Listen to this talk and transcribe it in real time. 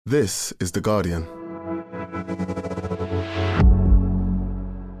This is The Guardian.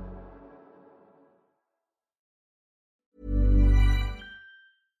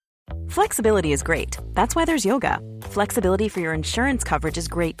 Flexibility is great. That's why there's yoga. Flexibility for your insurance coverage is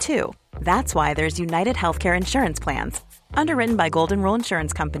great too. That's why there's United Healthcare Insurance Plans. Underwritten by Golden Rule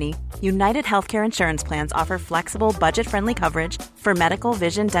Insurance Company, United Healthcare Insurance Plans offer flexible, budget-friendly coverage for medical,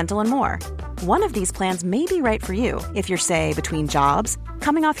 vision, dental, and more. One of these plans may be right for you if you're, say, between jobs,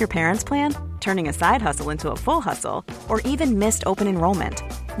 coming off your parents' plan, turning a side hustle into a full hustle, or even missed open enrollment.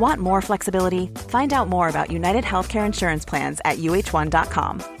 Want more flexibility? Find out more about United Healthcare Insurance Plans at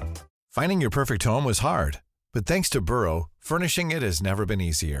uh1.com. Finding your perfect home was hard, but thanks to Burrow, furnishing it has never been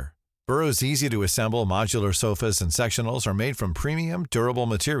easier. Burrow's easy-to-assemble modular sofas and sectionals are made from premium, durable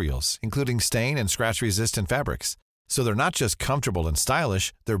materials, including stain and scratch-resistant fabrics. So they're not just comfortable and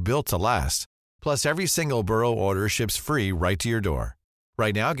stylish, they're built to last. Plus, every single Burrow order ships free right to your door.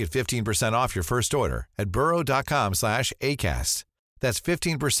 Right now, get 15% off your first order at burrow.com/ACAST. That's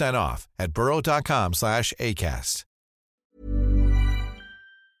 15% off at burrow.com/ACAST.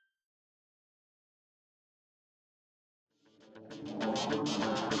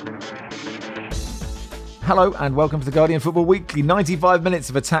 Hello and welcome to the Guardian Football Weekly. 95 minutes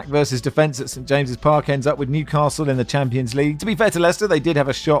of attack versus defence at St James's Park ends up with Newcastle in the Champions League. To be fair to Leicester, they did have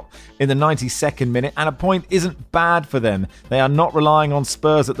a shot in the 92nd minute, and a point isn't bad for them. They are not relying on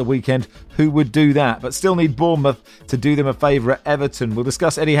Spurs at the weekend. Who would do that? But still need Bournemouth to do them a favour at Everton. We'll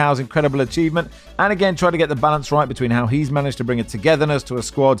discuss Eddie Howe's incredible achievement and again try to get the balance right between how he's managed to bring a togetherness to a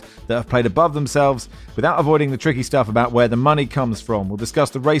squad that have played above themselves without avoiding the tricky stuff about where the money comes from. We'll discuss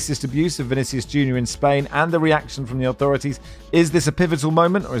the racist abuse of Vinicius Jr. in Spain and the reaction from the authorities. Is this a pivotal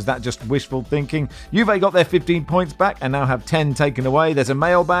moment or is that just wishful thinking? Juve got their 15 points back and now have 10 taken away. There's a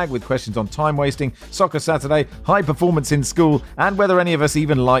mailbag with questions on time wasting, Soccer Saturday, high performance in school and whether any of us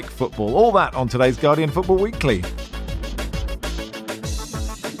even like football. All that on today's Guardian Football Weekly.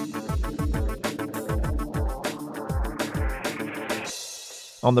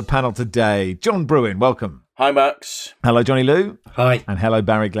 On the panel today, John Bruin, welcome. Hi, Max. Hello, Johnny Lou. Hi. And hello,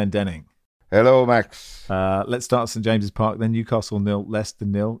 Barry Glendenning. Hello, Max. Let's start at St James's Park then. Newcastle 0, Leicester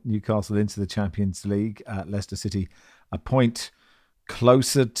 0. Newcastle into the Champions League. Leicester City a point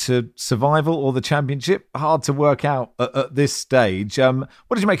closer to survival or the Championship. Hard to work out at this stage. What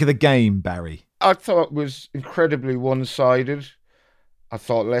did you make of the game, Barry? I thought it was incredibly one-sided. I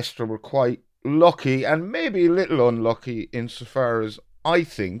thought Leicester were quite lucky and maybe a little unlucky insofar as I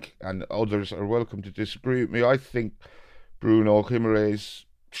think, and others are welcome to disagree with me, I think Bruno Guimaraes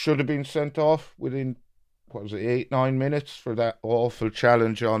should have been sent off within, 8-9 minutes for that awful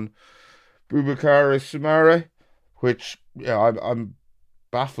challenge on Boubakary Soumaré, which, I'm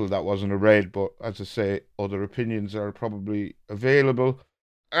baffled that wasn't a red, but as I say, other opinions are probably available.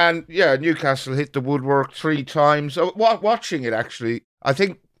 And Newcastle hit the woodwork 3 times. Watching it, actually, I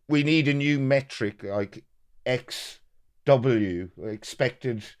think we need a new metric like XW,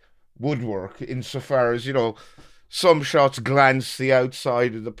 expected woodwork, insofar as, some shots glance the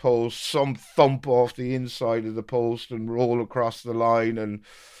outside of the post, some thump off the inside of the post and roll across the line and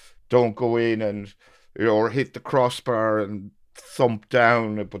don't go in, and or hit the crossbar and thump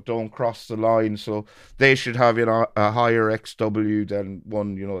down but don't cross the line. So they should have a higher XW than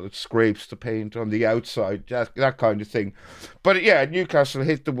one that scrapes the paint on the outside, that kind of thing. But Newcastle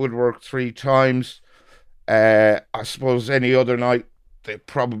hit the woodwork 3 times. I suppose any other night they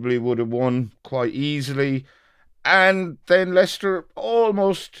probably would have won quite easily. And then Leicester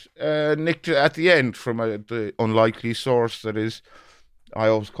almost nicked it at the end from the unlikely source that is, I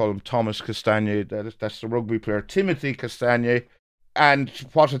always call him Thomas Castagne, that's the rugby player, Timothy Castagne. And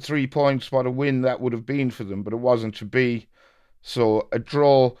what a 3 points, what a win that would have been for them, but it wasn't to be. So a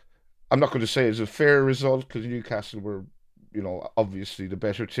draw, I'm not going to say is a fair result because Newcastle were, obviously the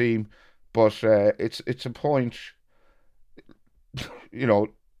better team, but it's a point,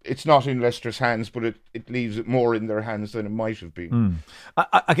 it's not in Leicester's hands, but it leaves it more in their hands than it might have been.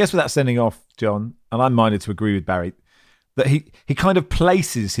 I guess without sending off, John, and I'm minded to agree with Barry, that he kind of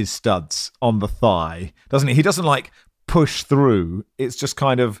places his studs on the thigh, doesn't he? He doesn't push through. It's just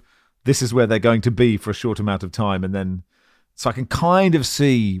kind of, this is where they're going to be for a short amount of time. And then, so I can kind of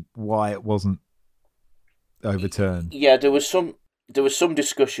see why it wasn't overturned. Yeah, there was some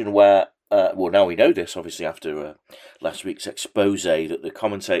discussion where, now we know this, obviously, after last week's expose, that the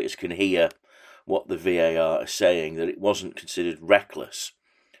commentators can hear what the VAR are saying, that it wasn't considered reckless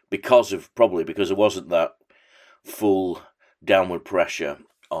because it wasn't that full downward pressure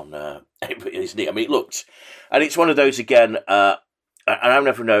on his knee. I mean, it looked, and it's one of those again, and I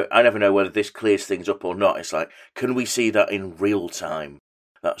never know whether this clears things up or not. It's like, can we see that in real time?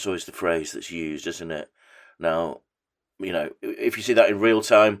 That's always the phrase that's used, isn't it? Now, if you see that in real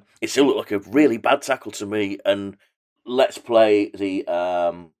time, it still looked like a really bad tackle to me. And let's play the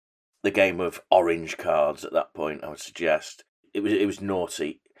game of orange cards at that point. I would suggest it was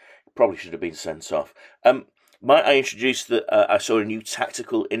naughty. Probably should have been sent off. Might I introduce that I saw a new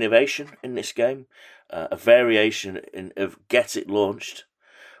tactical innovation in this game, a variation of get it launched,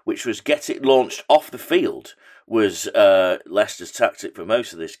 which was get it launched off the field was Leicester's tactic for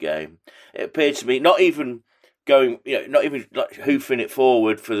most of this game. It appeared to me not even like hoofing it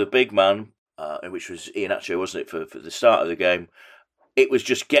forward for the big man, which was Iheanacho, wasn't it, for the start of the game. It was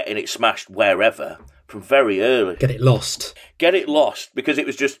just getting it smashed wherever from very early. Get it lost, because it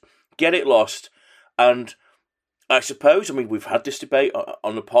was just get it lost. And I suppose, we've had this debate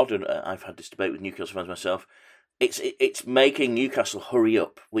on the pod, and I've had this debate with Newcastle fans myself. It's making Newcastle hurry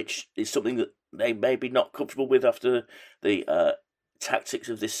up, which is something that they may be not comfortable with after the tactics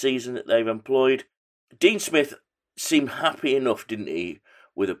of this season that they've employed. Dean Smith seemed happy enough, didn't he,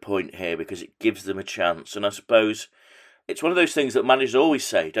 with a point here, because it gives them a chance. And I suppose it's one of those things that managers always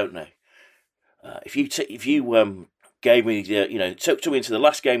say, don't they? If you gave me took me into the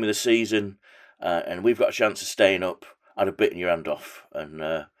last game of the season, and we've got a chance of staying up, I'd have bitten your hand off.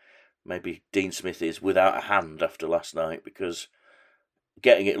 And maybe Dean Smith is without a hand after last night, because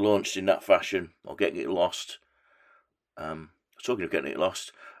getting it launched in that fashion, or getting it lost, talking of getting it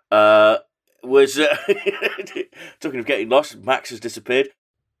lost, was talking of getting lost, Max has disappeared.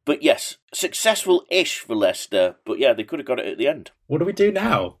 But yes, successful-ish for Leicester, but yeah, they could have got it at the end. What do we do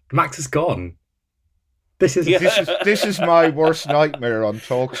now? Max is gone. This is my worst nightmare on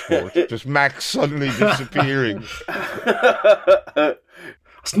TalkSport. Just Max suddenly disappearing.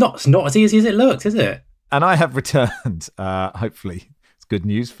 It's not as easy as it looks, is it? And I have returned. Hopefully, it's good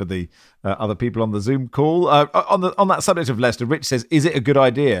news for the other people on the Zoom call. On that subject of Leicester, Rich says, "Is it a good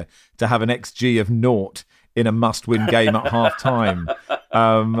idea to have an XG of 0 in a must-win game at half-time?"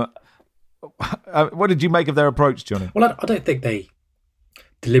 What did you make of their approach, Johnny? Well, I don't think they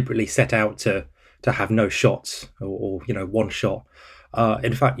deliberately set out to have no shots or one shot.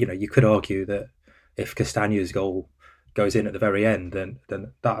 In fact, you could argue that if Castagne's goal goes in at the very end, then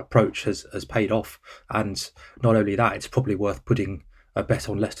that approach has paid off. And not only that, it's probably worth putting a bet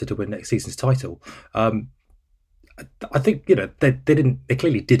on Leicester to win next season's title. I think they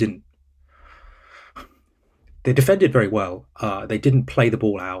clearly didn't. They defended very well. They didn't play the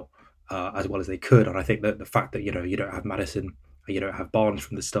ball out as well as they could, and I think that the fact that you don't have Maddison, you don't have Barnes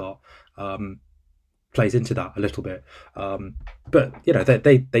from the start, plays into that a little bit. But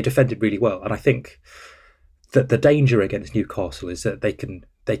they defended really well, and I think that the danger against Newcastle is that they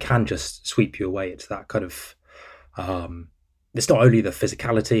can just sweep you away. It's that kind of it's not only the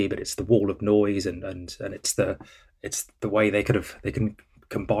physicality, but it's the wall of noise, and it's the way they can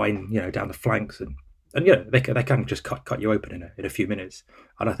combine down the flanks, and they can just cut you open in a few minutes.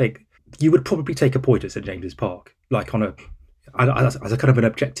 And I think you would probably take a point at St James's Park, like as a kind of an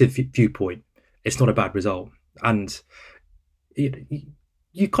objective viewpoint. It's not a bad result, and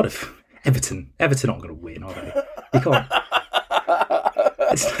you kind of Everton aren't going to win, are they? You can't.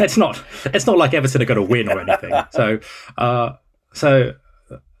 It's not like Everton are going to win or anything. I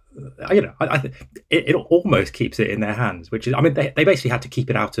think it almost keeps it in their hands, which is, they basically had to keep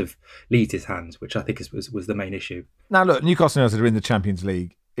it out of Leeds' hands, which I think was the main issue. Now, look, Newcastle United are in the Champions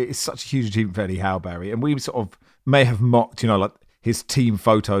League. It's such a huge achievement for Eddie Howe, Barry, and we sort of may have mocked, like his team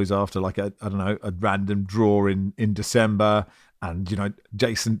photos after a random draw in December, and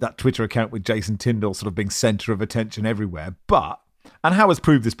Jason, that Twitter account with Jason Tyndall sort of being centre of attention everywhere. But, and Howe has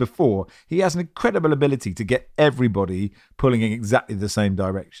proved this before, he has an incredible ability to get everybody pulling in exactly the same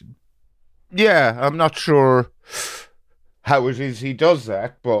direction. Yeah, I'm not sure how it is he does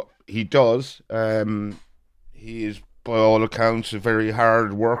that, but he does. He is, by all accounts, a very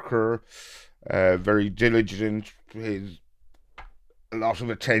hard worker, very diligent. He's a lot of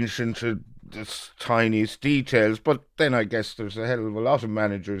attention to the tiniest details, but then I guess there's a hell of a lot of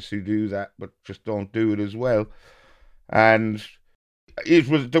managers who do that, but just don't do it as well. And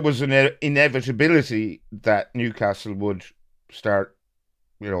there was an inevitability that Newcastle would start,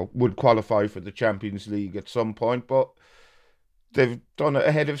 would qualify for the Champions League at some point, but they've done it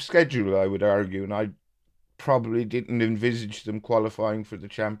ahead of schedule, I would argue, and I probably didn't envisage them qualifying for the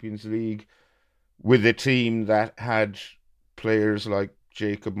Champions League with a team that had players like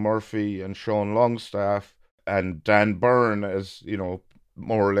Jacob Murphy and Sean Longstaff and Dan Byrne as,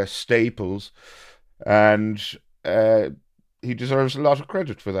 more or less staples. And he deserves a lot of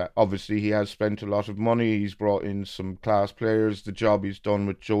credit for that. Obviously, he has spent a lot of money. He's brought in some class players. The job he's done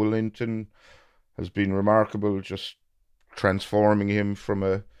with Joe Linton has been remarkable, just transforming him from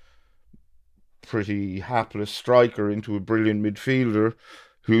a pretty hapless striker into a brilliant midfielder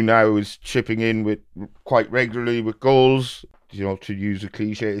who now is chipping in with quite regularly with goals. You know, to use a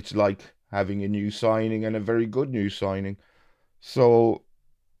cliche, it's like having a new signing, and a very good new signing. So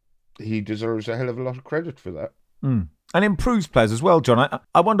he deserves a hell of a lot of credit for that. Mm. And improves players as well, John.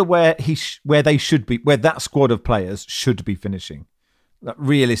 I wonder where they should be, where that squad of players should be finishing. Like,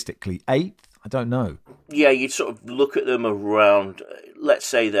 realistically, 8th? I don't know. Yeah, you'd sort of look at them around, let's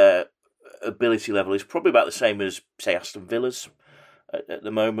say their ability level is probably about the same as, say, Aston Villa's at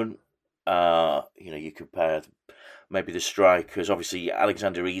the moment. You compare maybe the strikers. Obviously,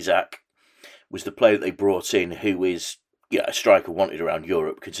 Alexander Isak was the player that they brought in, who is a striker wanted around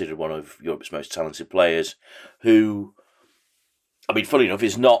Europe, considered one of Europe's most talented players, who, I mean, funny enough,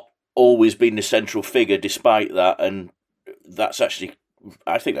 has not always been the central figure despite that, and that's actually,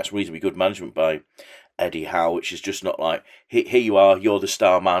 I think that's reasonably good management by Eddie Howe, which is just not like, here you are, you're the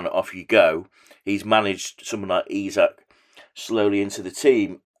star man, off you go. He's managed someone like Isak slowly into the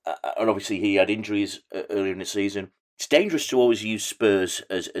team, and obviously he had injuries earlier in the season. It's dangerous to always use Spurs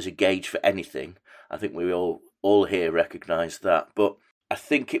as a gauge for anything. I think we all here recognise that. But I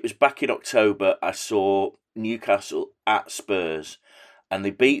think it was back in October I saw Newcastle at Spurs, and they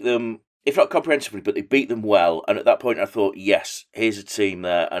beat them, if not comprehensively, but they beat them well. And at that point I thought, yes, here's a team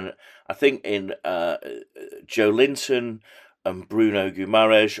there. And I think in Joe Linton and Bruno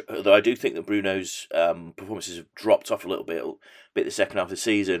Guimaraes, although I do think that Bruno's performances have dropped off a little bit the second half of the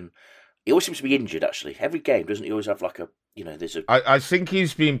season. He always seems to be injured, actually. Every game, doesn't he always have like there's a... I think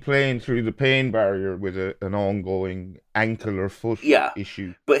he's been playing through the pain barrier with an ongoing ankle or foot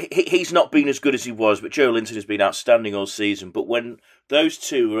issue. But he's not been as good as he was, but Joe Linton has been outstanding all season. But when those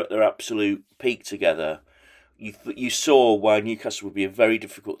two were at their absolute peak together, you saw why Newcastle would be a very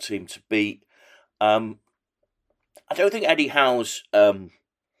difficult team to beat. I don't think Eddie Howe's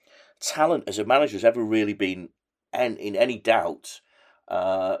talent as a manager has ever really been in any doubt,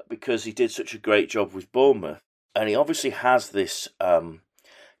 because he did such a great job with Bournemouth. And he obviously has this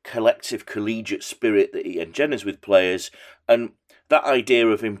collective collegiate spirit that he engenders with players. And that idea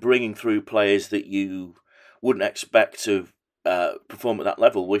of him bringing through players that you wouldn't expect to perform at that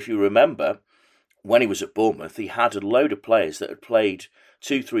level. Well, if you remember, when he was at Bournemouth, he had a load of players that had played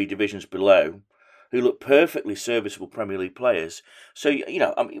 2-3 divisions below who looked perfectly serviceable Premier League players. So,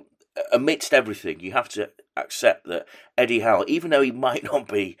 amidst everything, you have to accept that Eddie Howe, even though he might not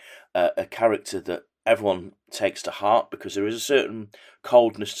be a character that everyone takes to heart, because there is a certain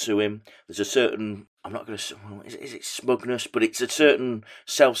coldness to him, there's a certain, I'm not going to say, is it smugness, but it's a certain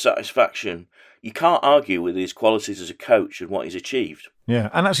self-satisfaction. You can't argue with his qualities as a coach and what he's achieved. Yeah,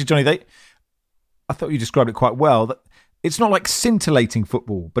 and actually, Johnny, I thought you described it quite well, that it's not like scintillating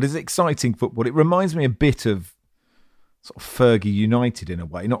football, but it's exciting football. It reminds me a bit of sort of Fergie United in a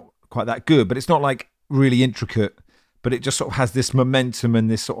way, not quite that good, but it's not like really intricate, but it just sort of has this momentum and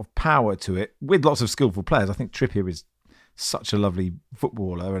this sort of power to it with lots of skillful players. I think Trippier is such a lovely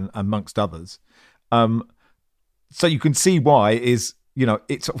footballer, and amongst others. So you can see why it's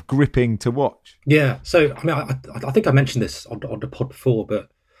sort of gripping to watch. Yeah. So, I mean, I think I mentioned this on the pod before, but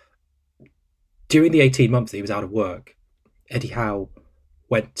during the 18 months that he was out of work, Eddie Howe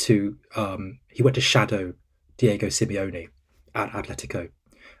went to shadow Diego Simeone at Atletico.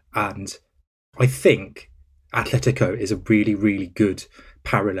 And I think Atletico is a really, really good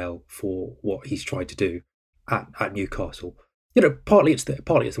parallel for what he's tried to do at Newcastle. Partly it's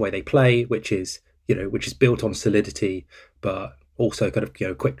the way they play, which is built on solidity, but also kind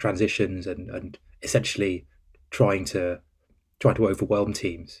of quick transitions and essentially trying to overwhelm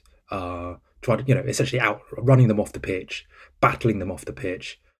teams. Essentially outrunning them off the pitch, battling them off the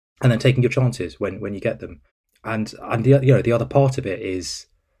pitch, and then taking your chances when you get them. And the other part of it is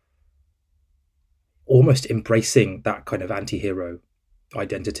almost embracing that kind of anti-hero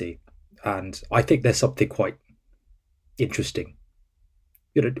identity. And I think there's something quite interesting,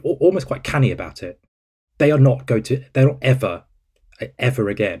 almost quite canny about it. They're not ever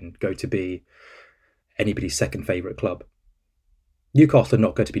again going to be anybody's second favourite club. Newcastle are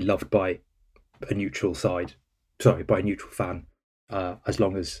not going to be loved by a neutral fan, as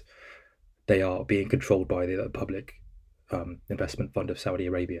long as they are being controlled by the public investment fund of Saudi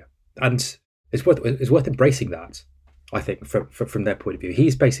Arabia. And it's worth embracing that, I think, from their point of view.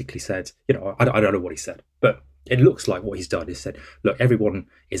 He's basically said, I don't know what he said, but it looks like what he's done is said, look, everyone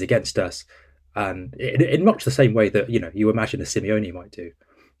is against us, and in much the same way that you imagine a Simeone might do.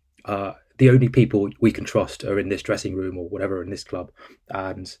 The only people we can trust are in this dressing room or whatever in this club,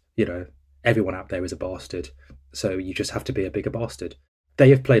 and everyone out there is a bastard. So you just have to be a bigger bastard. they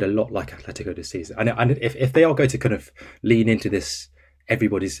have played a lot like Atletico this season, and if they are going to kind of lean into this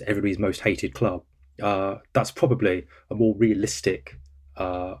everybody's most hated club, that's probably a more realistic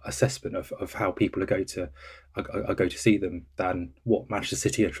assessment of how people are going to see them than what Manchester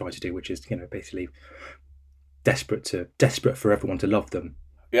City are trying to do, which is basically desperate for everyone to love them.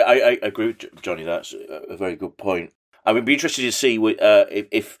 Yeah, I agree with Johnny. That's a very good point. I would be interested to see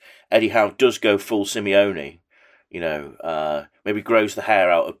if Eddie Howe does go full Simeone. Maybe grows the hair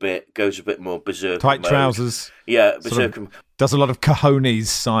out a bit, goes a bit more berserk. Tight trousers. Yeah, berserk. Does a lot of cojones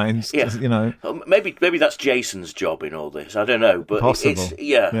signs. Yeah. Maybe that's Jason's job in all this. I don't know, but possible.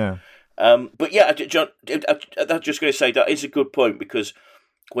 Yeah. But yeah, John, I'm just going to say that is a good point, because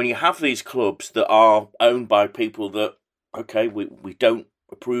when you have these clubs that are owned by people that, okay, we don't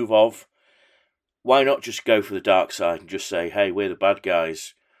approve of, why not just go for the dark side and just say, hey, we're the bad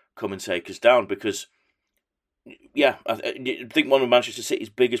guys, come and take us down? Because, yeah, I think one of Manchester City's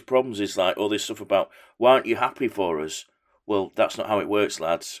biggest problems is like all this stuff about, why aren't you happy for us? Well, that's not how it works,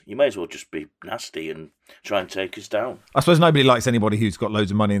 lads. You may as well just be nasty and try and take us down. I suppose nobody likes anybody who's got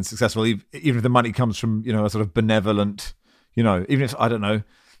loads of money and successful, even if the money comes from, a sort of benevolent, even if, I don't know,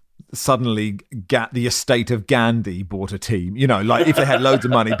 suddenly the estate of Gandhi bought a team, like if they had loads of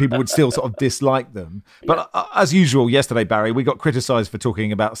money, people would still sort of dislike them. But as usual, yesterday, Barry, we got criticised for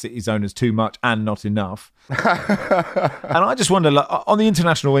talking about City's owners too much and not enough. And I just wonder, like, on the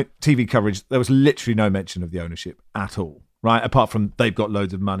international TV coverage, there was literally no mention of the ownership at all, right? Apart from they've got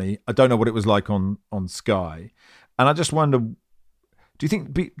loads of money. I don't know what it was like on Sky. And I just wonder, do you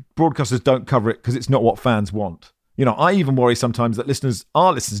think broadcasters don't cover it because it's not what fans want? I even worry sometimes that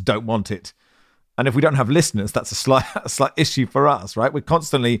our listeners don't want it. And if we don't have listeners, that's a slight issue for us, right? We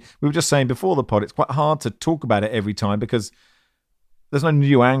were just saying before the pod, it's quite hard to talk about it every time because there's no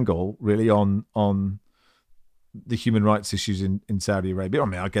new angle really on the human rights issues in Saudi Arabia. I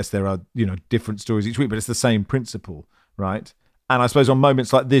mean, I guess there are, different stories each week, but it's the same principle, right? And I suppose on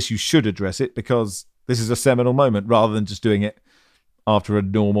moments like this, you should address it because this is a seminal moment rather than just doing it after a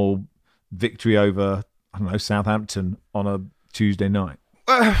normal victory over, I don't know, Southampton on a Tuesday night.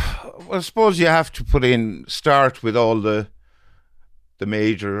 Well, I suppose you have to start with all the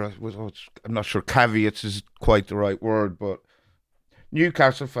major, I'm not sure caveats is quite the right word, but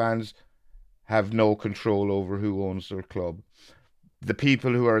Newcastle fans have no control over who owns their club. The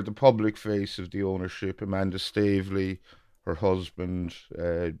people who are the public face of the ownership, Amanda Staveley, her husband,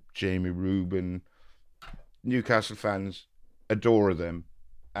 Jamie Rubin, Newcastle fans adore them.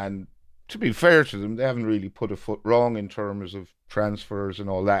 And to be fair to them, they haven't really put a foot wrong in terms of transfers and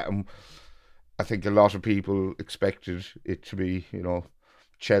all that. And I think a lot of people expected it to be,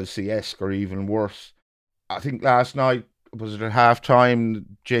 Chelsea-esque or even worse. I think last night, was it at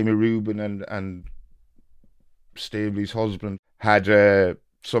half-time, Jamie Rubin and Staveley's husband had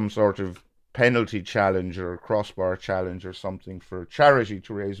some sort of penalty challenge or a crossbar challenge or something for charity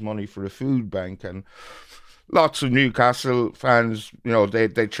to raise money for a food bank. And lots of Newcastle fans,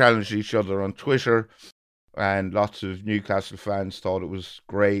 they challenged each other on Twitter, and lots of Newcastle fans thought it was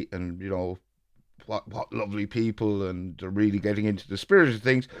great and, what lovely people, and they're really getting into the spirit of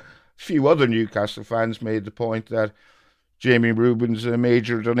things. A few other Newcastle fans made the point that Jamie Rubin's a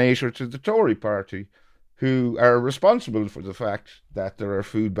major donator to the Tory party, who are responsible for the fact that there are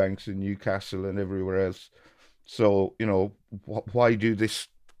food banks in Newcastle and everywhere else. So, why do this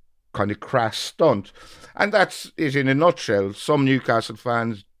kind of crass stunt? And that's it in a nutshell. Some Newcastle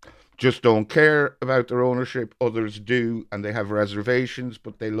fans just don't care about their ownership, others do, and they have reservations,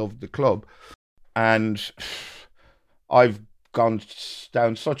 but they love the club. And I've gone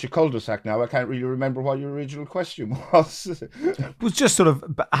down such a cul-de-sac now, I can't really remember what your original question was. It was just sort of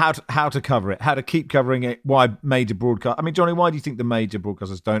how to cover it, how to keep covering it, why major broadcast. I mean, Johnny, why do you think the major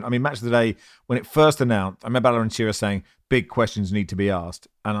broadcasters don't? I mean, Match of the Day, when it first announced, I remember Alan Shearer saying big questions need to be asked,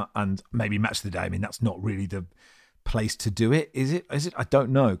 and maybe Match of the Day, I mean, that's not really the place to do it, is it? I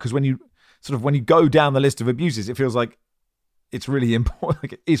don't know, because when you go down the list of abuses, it feels like it's really important.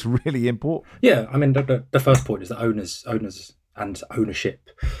 Like, it's really important. Yeah, I mean, the first point is that owners and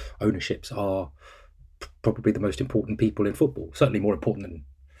ownerships are probably the most important people in football. Certainly more important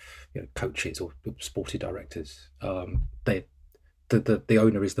than coaches or sporting directors. The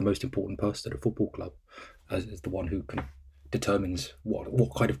owner is the most important person at a football club, as the one who determines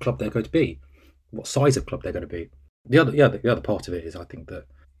what kind of club they're going to be, what size of club they're going to be. The other part of it is, I think that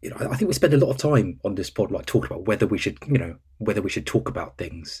I think we spend a lot of time on this pod talking about whether we should talk about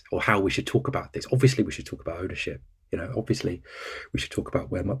things or how we should talk about things. Obviously, we should talk about ownership. Obviously, we should talk about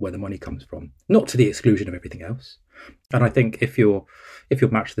where the money comes from, not to the exclusion of everything else. And I think if you're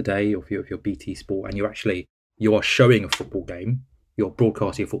Match of the Day or if you're BT Sport and you are showing a football game, you're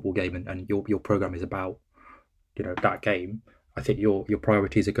broadcasting a football game and your program is about, that game, I think your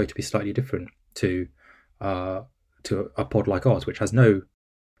priorities are going to be slightly different to a pod like ours, which has no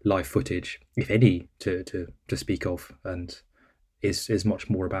live footage, if any, to speak of, and is much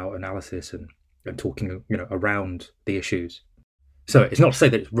more about analysis and talking, around the issues. So it's not to say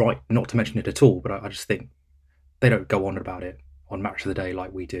that it's right not to mention it at all, but I just think they don't go on about it on Match of the Day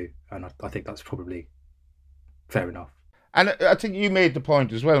like we do, and I think that's probably fair enough. And I think you made the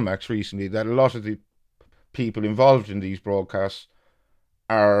point as well, Max, recently, that a lot of the people involved in these broadcasts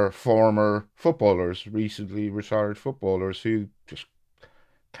are former footballers, recently retired footballers who just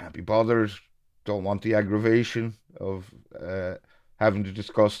can't be bothered, don't want the aggravation of having to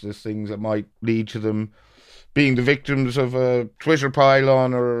discuss these things that might lead to them being the victims of a Twitter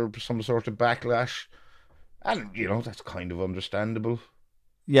pylon or some sort of backlash. And, that's kind of understandable.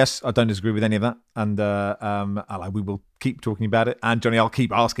 Yes, I don't disagree with any of that. And we will keep talking about it. And Johnny, I'll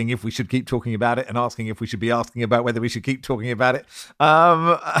keep asking if we should keep talking about it and asking if we should be asking about whether we should keep talking about it.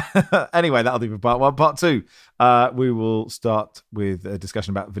 Anyway, that'll do for part one. Part two, we will start with a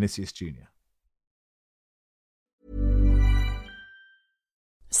discussion about Vinicius Jr.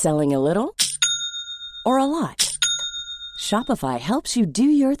 Selling a little or a lot? Shopify helps you do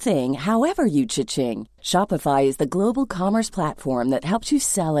your thing however you cha-ching. Shopify is the global commerce platform that helps you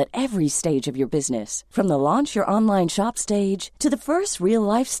sell at every stage of your business. From the launch your online shop stage to the first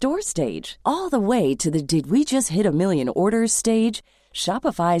real-life store stage, all the way to the did we just hit a million orders stage.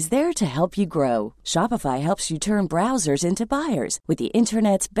 Shopify is there to help you grow. Shopify helps you turn browsers into buyers with the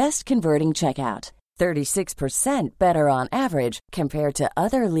internet's best converting checkout. 36% better on average compared to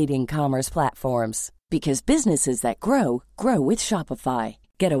other leading commerce platforms. Because businesses that grow, grow with Shopify.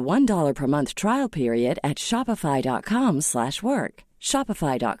 Get a $1 per month trial period at shopify.com/work.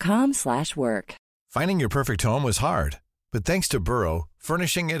 Shopify.com/work. Finding your perfect home was hard, but thanks to Burrow,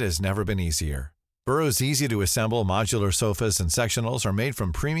 furnishing it has never been easier. Burrow's easy-to-assemble modular sofas and sectionals are made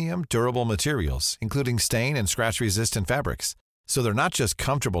from premium, durable materials, including stain and scratch-resistant fabrics. So they're not just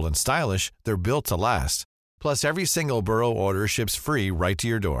comfortable and stylish, they're built to last. Plus, every single Burrow order ships free right to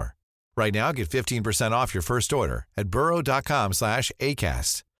your door. Right now, get 15% off your first order at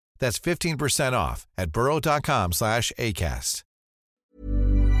burrow.com/ACAST. That's 15% off at burrow.com/ACAST.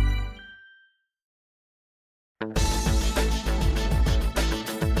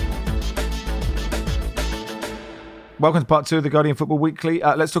 Welcome to part two of the Guardian Football Weekly.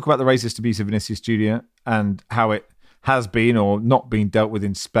 Let's talk about the racist abuse of Vinicius Jr. and how it has been or not been dealt with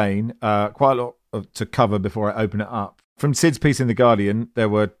in Spain. Quite a lot to cover before I open it up. From Sid's piece in The Guardian, there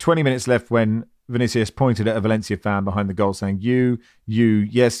were 20 minutes left when Vinicius pointed at a Valencia fan behind the goal saying, you,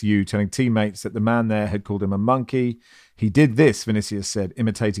 yes, you, telling teammates that the man there had called him a monkey. He did this, Vinicius said,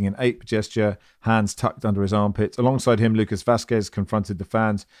 imitating an ape gesture, hands tucked under his armpits. Alongside him, Lucas Vazquez confronted the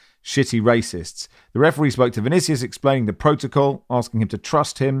fans, shitty racists. The referee spoke to Vinicius, explaining the protocol, asking him to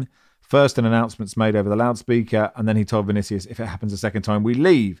trust him. First, an announcement's made over the loudspeaker, and then he told Vinicius, if it happens a second time, we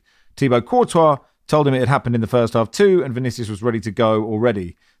leave. Thibaut Courtois told him it had happened in the first half too, and Vinicius was ready to go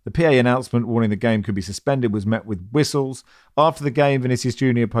already. The PA announcement warning the game could be suspended was met with whistles. After the game, Vinicius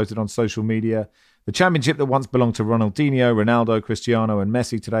Jr. posted on social media, the championship that once belonged to Ronaldinho, Ronaldo, Cristiano and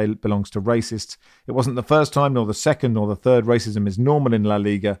Messi today belongs to racists. It wasn't the first time, nor the second, nor the third. Racism is normal in La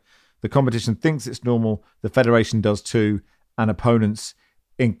Liga. The competition thinks it's normal. The federation does too, and opponents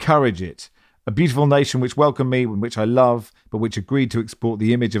encourage it. A beautiful nation which welcomed me, which I love, but which agreed to export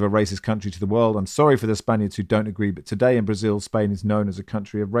the image of a racist country to the world. I'm sorry for the Spaniards who don't agree, but today in Brazil, Spain is known as a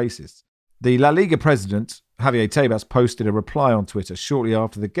country of racists. The La Liga president, Javier Tebas, posted a reply on Twitter shortly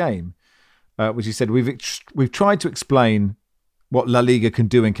after the game, which he said, we've tried to explain what La Liga can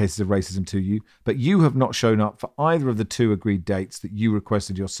do in cases of racism to you, but you have not shown up for either of the two agreed dates that you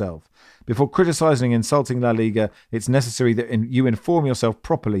requested yourself. Before criticising and insulting La Liga, it's necessary that you inform yourself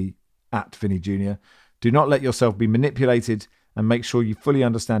properly at Vinny Jr. Do not let yourself be manipulated and make sure you fully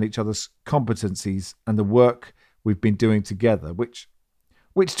understand each other's competencies and the work we've been doing together, which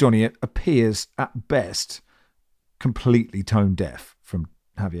Johnny, appears at best completely tone deaf from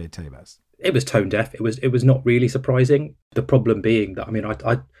Javier Tebas. It was tone deaf. It was not really surprising. The problem being that,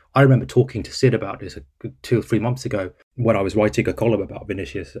 I remember talking to Sid about this 2 or 3 months ago when I was writing a column about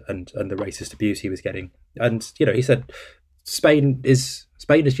Vinicius and the racist abuse he was getting. And, he said Spain is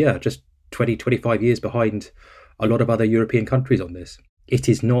just 20, 25 years behind a lot of other European countries on this. It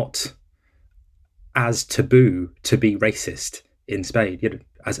is not as taboo to be racist in Spain,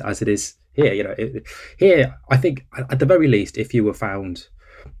 as it is here. Here, I think at the very least, if you were found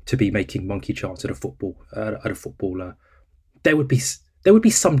to be making monkey chants at a footballer, there would be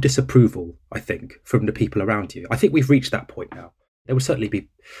some disapproval, I think, from the people around you. I think we've reached that point now. There will certainly be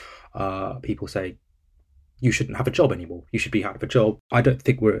people saying you shouldn't have a job anymore. You should be out of a job. I don't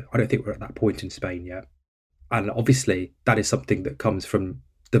think we're at that point in Spain yet. And obviously, that is something that comes from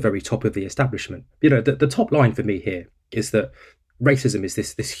the very top of the establishment. You know, the top line for me here is that racism is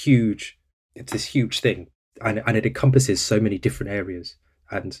this huge thing, and it encompasses so many different areas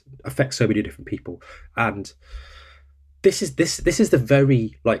and affects so many different people. And this is the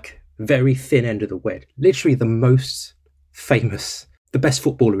very thin end of the wedge. Literally, the most famous, the best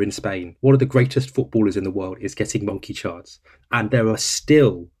footballer in Spain, one of the greatest footballers in the world, is getting monkey charts, and there are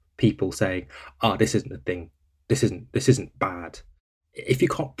still people saying, this isn't a thing. This isn't bad. If you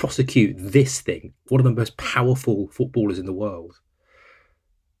can't prosecute this thing, one of the most powerful footballers in the world,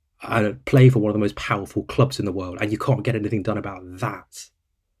 and play for one of the most powerful clubs in the world, and you can't get anything done about that,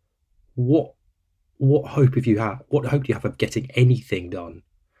 what hope have you have? What hope do you have of getting anything done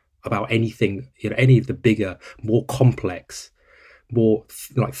about anything? You know, any of the bigger, more complex, more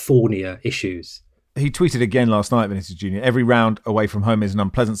thornier issues. He tweeted again last night, Vinicius Jr., every round away from home is an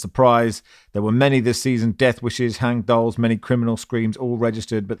unpleasant surprise. There were many this season, death wishes, hang dolls, many criminal screams, all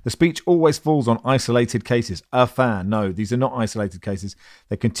registered. But the speech always falls on isolated cases. A fan. No, these are not isolated cases.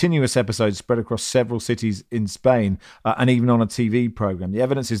 They're continuous episodes spread across several cities in Spain and even on a TV programme. The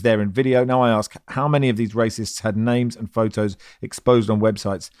evidence is there in video. Now I ask, how many of these racists had names and photos exposed on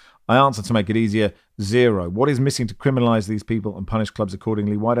websites? I answer, to make it easier, 0. What is missing to criminalise these people and punish clubs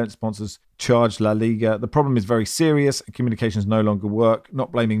accordingly? Why don't sponsors charge La Liga? The problem is very serious and communications no longer work.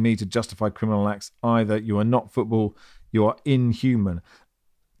 Not blaming me to justify criminal acts either. You are not football. You are inhuman.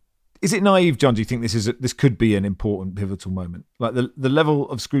 Is it naive, John, do you think this could be an important pivotal moment? Like the level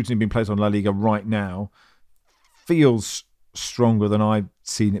of scrutiny being placed on La Liga right now feels stronger than I've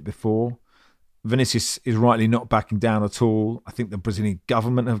seen it before. Vinicius is rightly not backing down at all. I think the Brazilian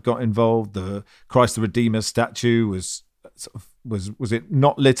government have got involved. The Christ the Redeemer statue was it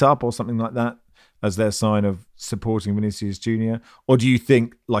not lit up or something like that as their sign of supporting Vinicius Jr.? Or do you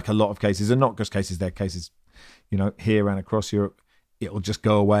think, like a lot of cases, and not just cases, they're cases, you know, here and across Europe, it'll just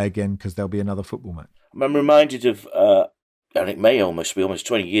go away again because there'll be another football match? I'm reminded of, and it may almost be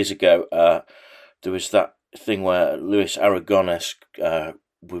 20 years ago, there was that thing where Luis Aragonés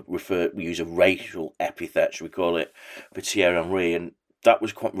we use a racial epithet, should we call it, for Thierry Henry, and that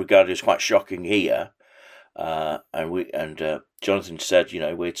was regarded as quite shocking here. And Jonathan said, you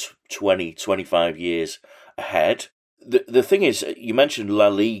know, we're 25 years ahead. The thing is, you mentioned La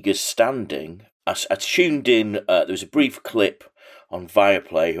Liga's standing. I tuned in. There was a brief clip on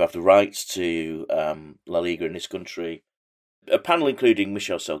Viaplay, who have the rights to La Liga in this country. A panel including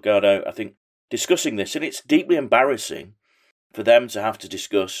Michel Salgado, I think, discussing this, and it's deeply embarrassing for them to have to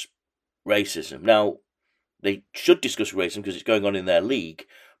discuss racism. Now, they should discuss racism because it's going on in their league,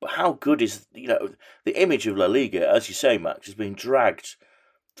 but how good is, you know, the image of La Liga, as you say, Max, is being dragged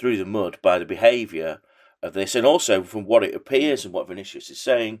through the mud by the behaviour of this, and also from what it appears and what Vinicius is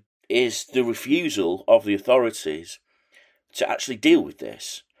saying, is the refusal of the authorities to actually deal with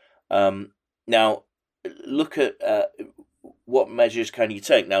this. Now, look at what measures can you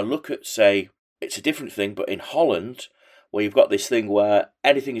take. Now, look at, say, it's a different thing, but in Holland, where you've got this thing where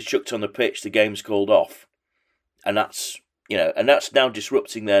anything is chucked on the pitch, the game's called off. And that's now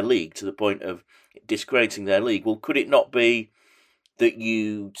disrupting their league to the point of discrediting their league. Well, could it not be that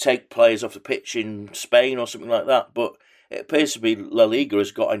you take players off the pitch in Spain or something like that? But it appears to be La Liga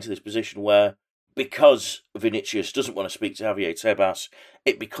has got into this position where, because Vinicius doesn't want to speak to Javier Tebas,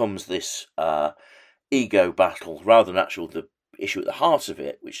 it becomes this ego battle rather than the issue at the heart of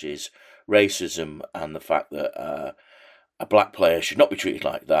it, which is racism and the fact that a black player should not be treated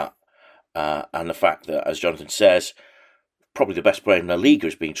like that, and the fact that, as Jonathan says, probably the best player in La Liga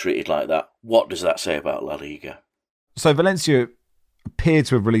is being treated like that. What does that say about La Liga? So Valencia appeared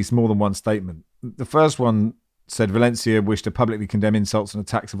to have released more than one statement. The first one said Valencia wished to publicly condemn insults and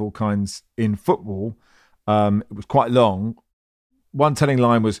attacks of all kinds in football. It was quite long. One telling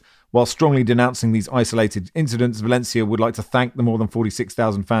line was, while strongly denouncing these isolated incidents, Valencia would like to thank the more than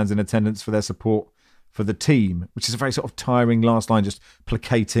 46,000 fans in attendance for their support for the team, which is a very sort of tiring last line, just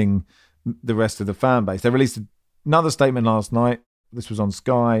placating the rest of the fan base. They released another statement last night. This was on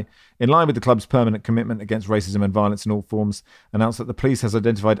Sky. In line with the club's permanent commitment against racism and violence in all forms, announced that the police has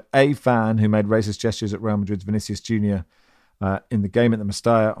identified a fan who made racist gestures at Real Madrid's Vinicius Jr. In the game at the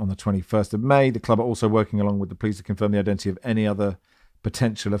Mestalla on the 21st of May. The club are also working along with the police to confirm the identity of any other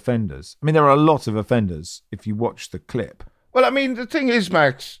potential offenders. I mean, there are a lot of offenders if you watch the clip. Well, I mean, the thing is,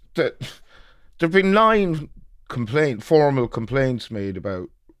 Max, that there have been 9 formal complaints made about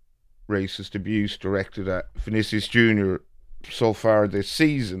racist abuse directed at Vinicius Jr. so far this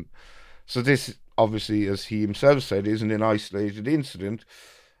season. So this obviously, as he himself said, isn't an isolated incident.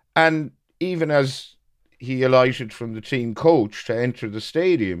 And even as he alighted from the team coach to enter the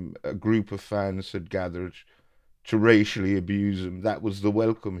stadium, a group of fans had gathered to racially abuse him. That was the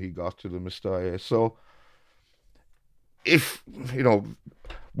welcome he got to the Mestalla. So, if,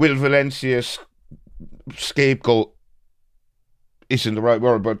 Will Valencia's scapegoat isn't the right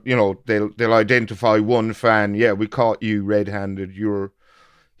word, but, they'll identify one fan. Yeah, we caught you red-handed.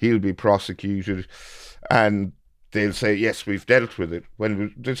 He'll be prosecuted. And they'll say, yes, we've dealt with it,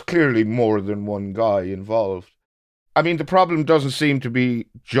 when there's clearly more than one guy involved. I mean, the problem doesn't seem to be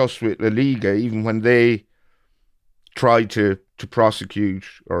just with La Liga, even when they try to prosecute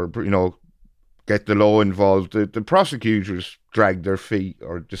or, get the law involved. The prosecutors drag their feet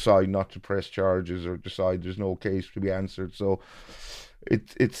or decide not to press charges or decide there's no case to be answered. So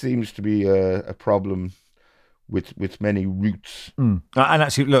it seems to be a problem with many roots. And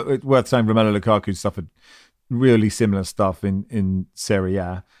actually, look, it's worth saying Romelu Lukaku suffered really similar stuff in Serie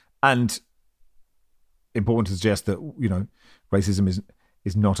A, and important to suggest that racism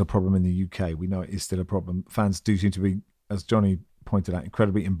is not a problem in the UK. We know it is still a problem. Fans do seem to be, as Johnny pointed out,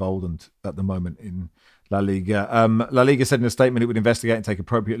 incredibly emboldened at the moment in La Liga. La Liga said in a statement it would investigate and take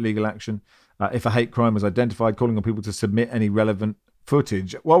appropriate legal action if a hate crime was identified, calling on people to submit any relevant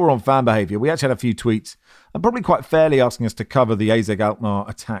footage. While we're on fan behaviour, we actually had a few tweets, and probably quite fairly asking us to cover the AZ Alkmaar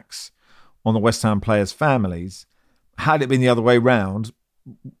attacks on the West Ham players' families. Had it been the other way round,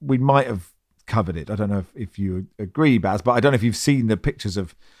 we might have covered it. I don't know if you agree, Baz, but I don't know if you've seen the pictures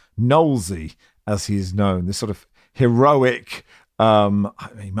of Knowlesy, as he is known, this sort of heroic,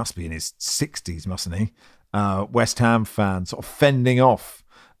 he must be in his 60s, mustn't he? West Ham fan, sort of fending off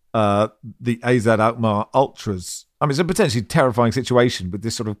the AZ Alkmaar ultras. I mean, it's a potentially terrifying situation with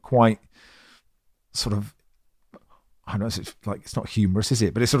this sort of quite sort of, I don't know, it's not humorous, is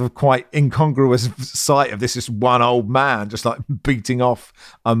it? But it's sort of quite incongruous sight of this just one old man just like beating off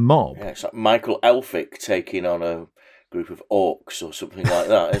a mob. Yeah, it's like Michael Elphick taking on a group of orcs or something like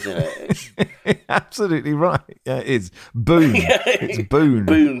that, isn't it? Absolutely right. Yeah, it is. Boone. It's Boone.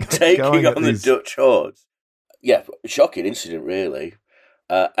 Boone taking on the Dutch hordes. Yeah, shocking incident, really.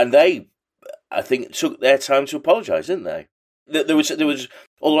 And they, I think, took their time to apologise, didn't they? There was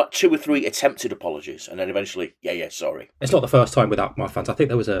all like 2 or 3 attempted apologies, and then eventually, sorry. It's not the first time with Alkmaar fans. I think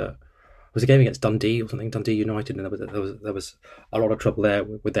there was a game against Dundee or something, Dundee United, and there was a lot of trouble there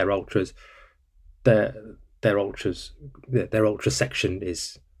with their ultras. Their ultra section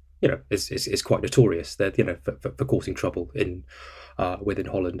is quite notorious. They're for causing trouble within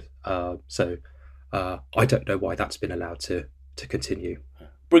Holland. So I don't know why that's been allowed to continue.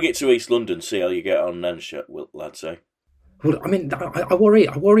 Bring it to East London, see how you get on then, lad say. Well, I mean, I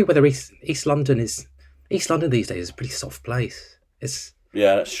worry whether East London these days is a pretty soft place.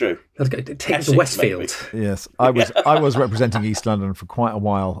 Yeah, that's true. Take the Westfield. Maybe. Yes, I was representing East London for quite a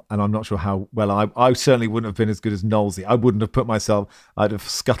while, and I'm not sure how well I certainly wouldn't have been as good as Knowlesy. I wouldn't have put myself. I'd have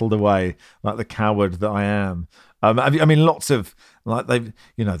scuttled away like the coward that I am. I mean, lots of like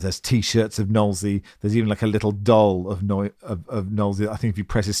there's T-shirts of Knowlesy. There's even like a little doll of Knowlesy. I think if you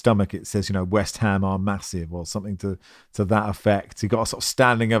press his stomach, it says West Ham are massive or something to that effect. He got a sort of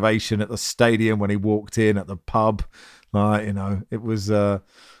standing ovation at the stadium when he walked in at the pub. It was sort of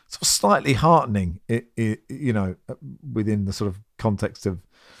slightly heartening. Within the sort of context of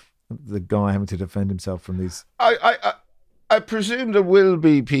the guy having to defend himself from these. I presume there will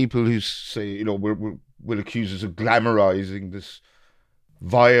be people who say will accuse us of glamorizing this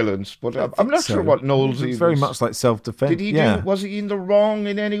violence, but I'm not sure what Knowlesy was. Very much like self-defense. Was he in the wrong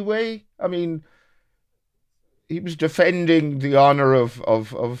in any way? I mean, he was defending the honour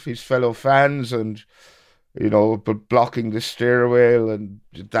of his fellow fans and, but blocking the stairwell and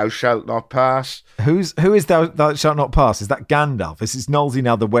thou shalt not pass. Who is thou shalt not pass? Is that Gandalf? Is Knowlesy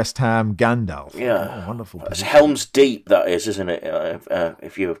now the West Ham Gandalf? Yeah. Oh, wonderful. It's Helm's Deep, that is, isn't it?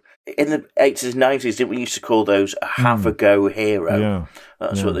 If you in the 80s, 90s, didn't we used to call those a have-a-go hero? Yeah.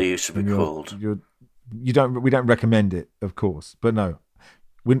 That's what they used to be called. We don't recommend it, of course, but no,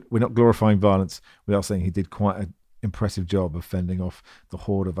 we're not glorifying violence. We are saying he did quite an impressive job of fending off the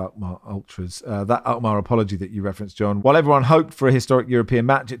horde of Alkmaar ultras. That Alkmaar apology that you referenced, John, while everyone hoped for a historic European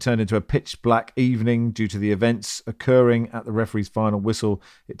match, it turned into a pitch black evening due to the events occurring at the referee's final whistle.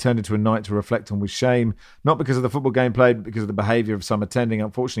 It turned into a night to reflect on with shame, not because of the football game played, but because of the behaviour of some attending.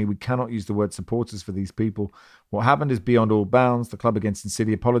 Unfortunately, we cannot use the word supporters for these people. What happened is beyond all bounds. The club against the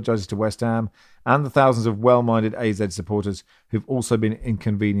city apologises to West Ham and the thousands of well-minded AZ supporters who've also been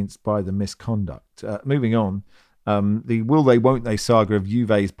inconvenienced by the misconduct. Moving on, the will they, won't they saga of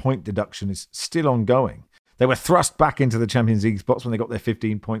Juve's point deduction is still ongoing. They were thrust back into the Champions League spots when they got their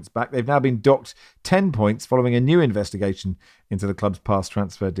 15 points back. They've now been docked 10 points following a new investigation into the club's past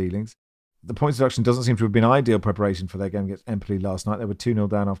transfer dealings. The points deduction doesn't seem to have been ideal preparation for their game against Empoli last night. They were 2-0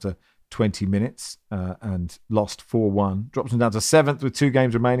 down after 20 minutes and lost 4-1. Drops them down to 7th with 2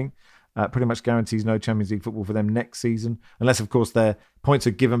 games remaining. Pretty much guarantees no Champions League football for them next season, unless, of course, their points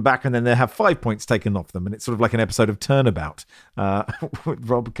are given back and then they have 5 points taken off them. And it's sort of like an episode of Turnabout with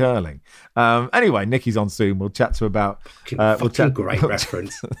Rob Curling. Anyway, Nikki's on soon. We'll chat to her about... Great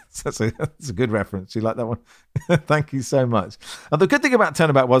reference. That's a good reference. You like that one? Thank you so much. The good thing about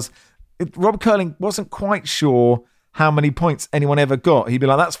Turnabout was Rob Curling wasn't quite sure how many points anyone ever got. He'd be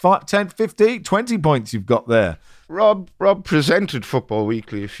like, that's 5, 10, 15, 20 points you've got there. Rob presented Football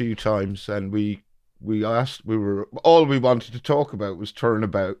Weekly a few times, and we were all we wanted to talk about was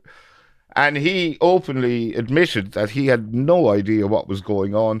Turnabout, and he openly admitted that he had no idea what was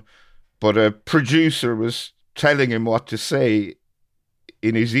going on, but a producer was telling him what to say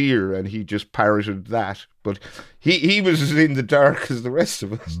in his ear, and he just parroted that. But he was as in the dark as the rest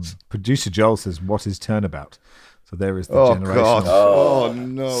of us. Producer Joel says, "What is Turnabout?" So there is the generation. God. Oh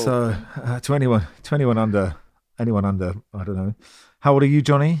no! So to anyone under, I don't know. How old are you,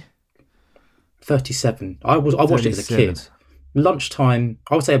 Johnny? 37. I watched it as a kid. Lunchtime.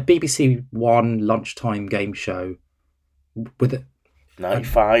 I would say a BBC One lunchtime game show with it.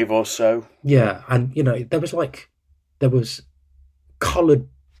 95 or so. Yeah, and there was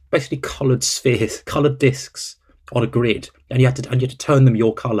basically coloured spheres, coloured discs on a grid, and you had to turn them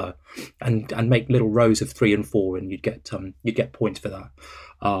your colour, and make little rows of 3 and 4, and you'd get points for that.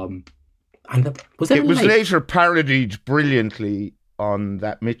 It was later parodied brilliantly on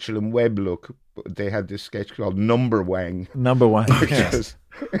that Mitchell and Webb look. They had this sketch called Number Wang. Yes.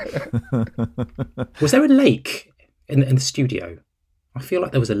 Was there a lake in the studio? I feel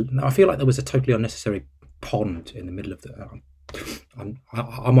like there was a totally unnecessary pond in the middle of the. I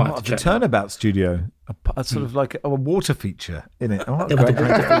might have to check. The Turnabout studio, a sort of like a water feature in it. Oh,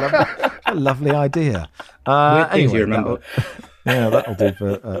 a lovely idea. Anyway, you remember? That'll do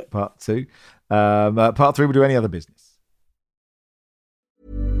for part 2. Part 3, we'll do any other business.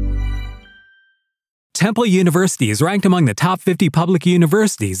 Temple University is ranked among the top 50 public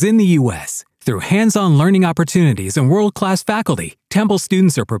universities in the U.S. Through hands-on learning opportunities and world-class faculty, Temple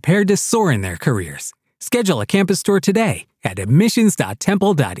students are prepared to soar in their careers. Schedule a campus tour today at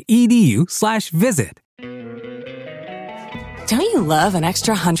admissions.temple.edu/visit. Don't you love an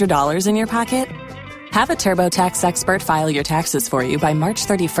extra $100 in your pocket? Have a TurboTax expert file your taxes for you by March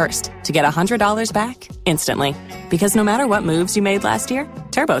 31st to get $100 back instantly. Because no matter what moves you made last year,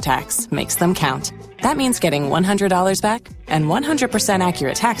 TurboTax makes them count. That means getting $100 back and 100%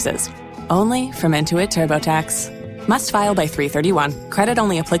 accurate taxes, only from Intuit TurboTax. Must file by 3/31. Credit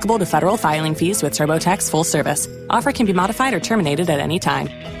only applicable to federal filing fees with TurboTax full service. Offer can be modified or terminated at any time.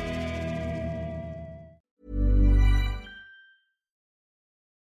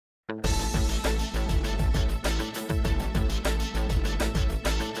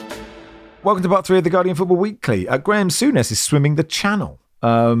 Welcome to part 3 of the Guardian Football Weekly. Graham Souness is swimming the Channel,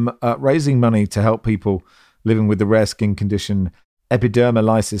 raising money to help people living with the rare skin condition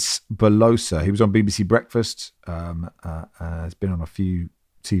epidermolysis bullosa. He was on BBC Breakfast, has been on a few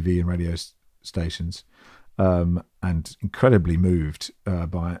TV and radio stations, and incredibly moved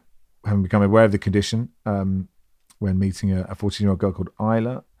by having become aware of the condition when meeting a 14-year-old girl called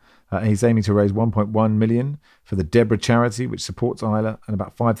Isla. He's aiming to raise 1.1 million for the Deborah charity, which supports Isla, and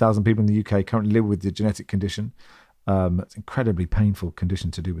about 5,000 people in the UK currently live with the genetic condition. It's an incredibly painful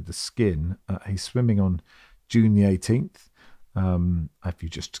condition to do with the skin. He's swimming on June the 18th. If you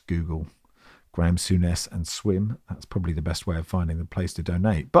just Google Graham Souness and swim, that's probably the best way of finding the place to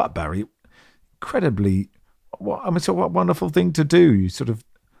donate. But Barry, what a wonderful thing to do. You sort of,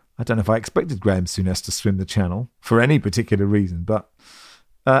 I don't know if I expected Graham Souness to swim the Channel for any particular reason, but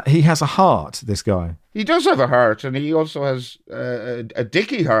he has a heart, this guy. He does have a heart, and he also has a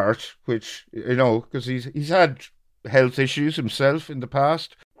dicky heart, which, because he's had health issues himself in the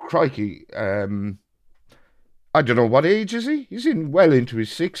past. Crikey, I don't know, what age is he? He's well into his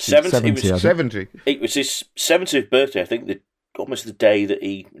 60s. 70. It was his 70th birthday, I think, almost the day that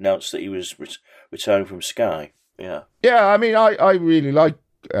he announced that he was retiring from Sky. Yeah. Yeah, I mean, I really like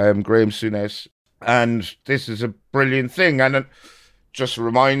Graham Souness, and this is a brilliant thing. And it just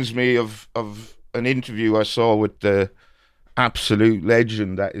reminds me of an interview I saw with the absolute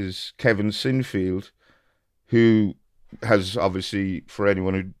legend that is Kevin Sinfield, who has obviously, for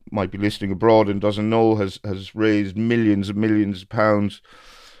anyone who might be listening abroad and doesn't know, has raised millions and millions of pounds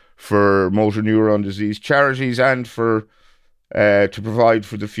for motor neuron disease charities and for to provide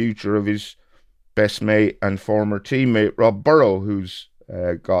for the future of his best mate and former teammate Rob Burrow, who's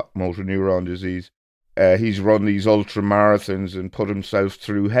got motor neuron disease. He's run these ultra marathons and put himself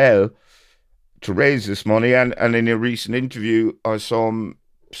through hell to raise this money. And in a recent interview, I saw him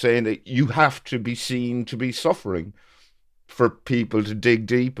saying that you have to be seen to be suffering for people to dig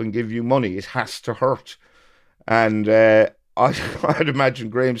deep and give you money. It has to hurt. And I'd imagine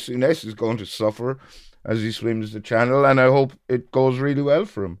Graham Souness is going to suffer as he swims the channel, and I hope it goes really well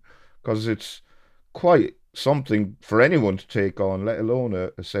for him, because it's quite something for anyone to take on, let alone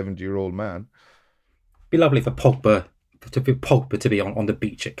a 70-year-old man. Be lovely for Pogba to be on the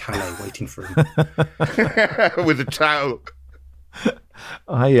beach at Calais waiting for him with a towel.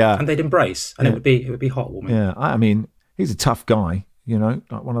 And they'd embrace, and it would be heartwarming. Yeah, I mean, he's a tough guy, like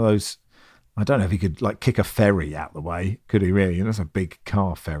one of those. I don't know if he could kick a ferry out the way, could he really? That's a big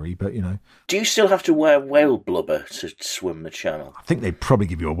car ferry, but Do you still have to wear whale blubber to swim the channel? I think they'd probably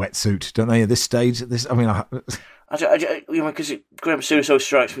give you a wetsuit, don't they? At this stage, because Graham Souness always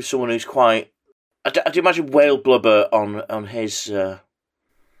strikes me as someone who's quite. I do imagine whale blubber on his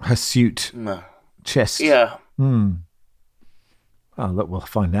hirsute chest. Yeah. Oh, look, we'll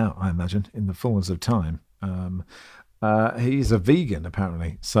find out, I imagine, in the fullness of time. He's a vegan,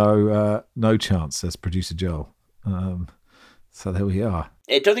 apparently, so no chance, says producer Joel. So there we are.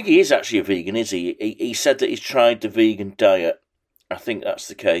 I don't think he is actually a vegan, is he? He said that he's tried the vegan diet. I think that's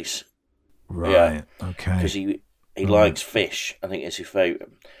the case. Right, yeah. Okay. Because he likes fish. I think it's his favourite.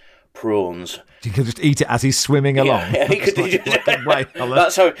 Prawns. You could just eat it as he's swimming along. Yeah, he could.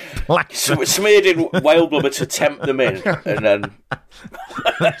 That's how smeared in whale blubber to tempt them in, and then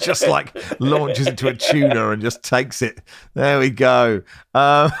just launches into a tuna and just takes it. There we go.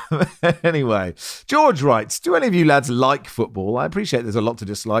 Anyway, George writes, do any of you lads like football? I appreciate there's a lot to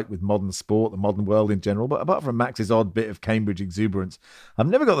dislike with modern sport, the modern world in general, but apart from Max's odd bit of Cambridge exuberance, I've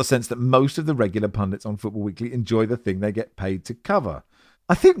never got the sense that most of the regular pundits on Football Weekly enjoy the thing they get paid to cover.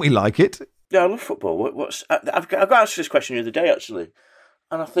 I think we like it. Yeah, I love football. I've got asked this question the other day, actually.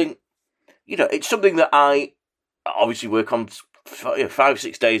 And I think, it's something that I obviously work on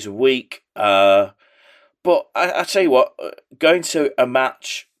 5-6 days a week. But I tell you what, going to a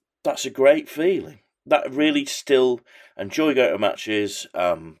match, that's a great feeling. That really still enjoy going to matches.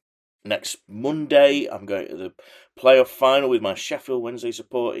 Next Monday, I'm going to the playoff final with my Sheffield Wednesday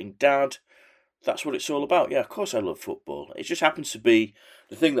supporting dad. That's what it's all about. Yeah, of course I love football. It just happens to be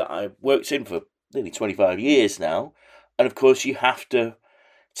the thing that I've worked in for nearly 25 years now. And of course you have to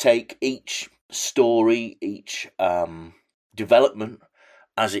take each story, each development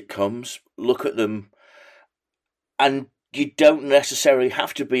as it comes, look at them, and you don't necessarily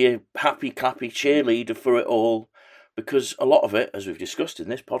have to be a happy, clappy cheerleader for it all, because a lot of it, as we've discussed in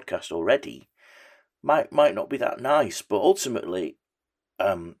this podcast already, might not be that nice. But ultimately,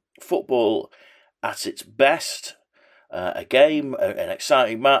 football at its best, a game, an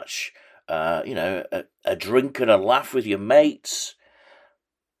exciting match, a drink and a laugh with your mates.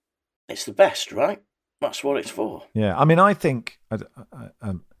 It's the best, right? That's what it's for. Yeah, I mean, I think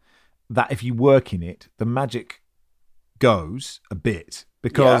that if you work in it, the magic goes a bit,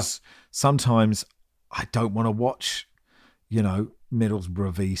 because sometimes I don't want to watch,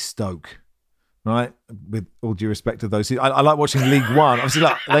 Middlesbrough v Stoke. Right, with all due respect to those, I like watching League One. Obviously,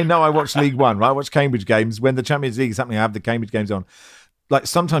 they know I watch League One, right? I watch Cambridge games when the Champions League is happening. I have the Cambridge games on.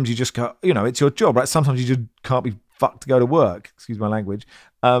 Sometimes you just go, it's your job, right? Sometimes you just can't be fucked to go to work. Excuse my language,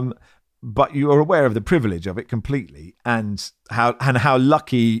 but you are aware of the privilege of it completely, and how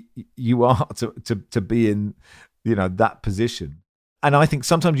lucky you are to be in, that position. And I think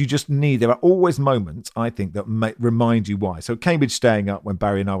sometimes you just there are always moments, I think, that remind you why. So Cambridge staying up when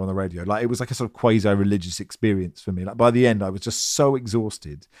Barry and I were on the radio, it was like a sort of quasi-religious experience for me. By the end, I was just so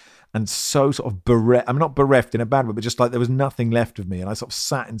exhausted and so sort of bereft. I'm not bereft in a bad way, but just there was nothing left of me. And I sort of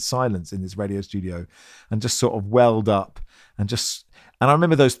sat in silence in this radio studio and just sort of welled up and I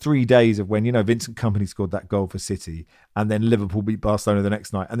remember those 3 days of when, Vincent Kompany scored that goal for City, and then Liverpool beat Barcelona the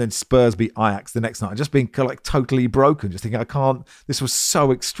next night, and then Spurs beat Ajax the next night, and just being totally broken, just thinking, this was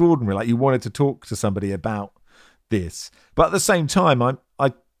so extraordinary. You wanted to talk to somebody about this. But at the same time, I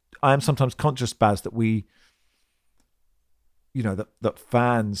am sometimes conscious, Baz, that we, that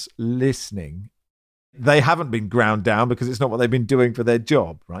fans listening, they haven't been ground down because it's not what they've been doing for their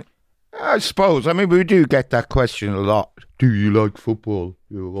job, right? I suppose. I mean, we do get that question a lot. Do you like football?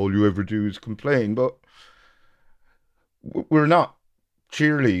 All you ever do is complain. But we're not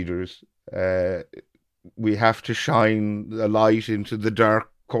cheerleaders. We have to shine a light into the dark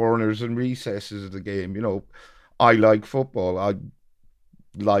corners and recesses of the game. I like football. I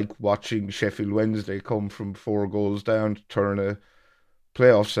like watching Sheffield Wednesday come from 4 goals down to turn a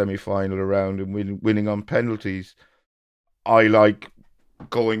playoff semi-final around and winning on penalties. I like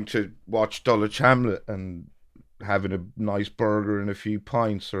going to watch Dulwich Hamlet and having a nice burger and a few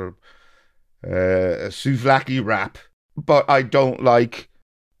pints, or a souvlaki wrap. But I don't like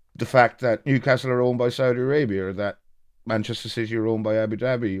the fact that Newcastle are owned by Saudi Arabia, or that Manchester City are owned by Abu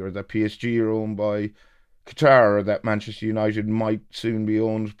Dhabi, or that PSG are owned by Qatar, or that Manchester United might soon be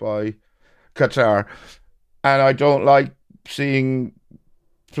owned by Qatar. And I don't like seeing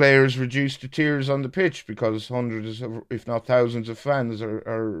players reduced to tears on the pitch because hundreds of, if not thousands of fans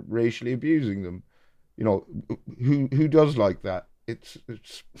are racially abusing them. You know, who does like that? It's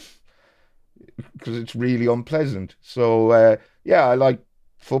because it's really unpleasant. So yeah, I like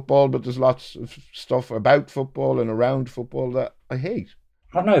football, but there's lots of stuff about football and around football that I hate.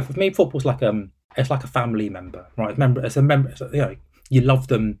 I don't know. For me, football's like it's like a family member, right? It's a member. It's, you know, you love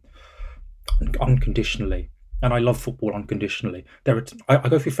them unconditionally, and I love football unconditionally. I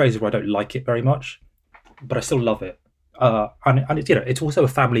go through phases where I don't like it very much, but I still love it. And it's, you know, it's also a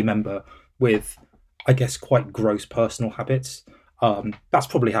family member with, I guess, quite gross personal habits. That's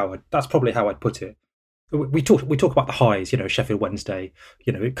probably how I'd put it. We talk about the highs, you know, Sheffield Wednesday,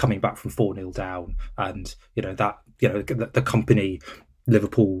 you know, coming back from 4-0 down, and you know that, you know, the company,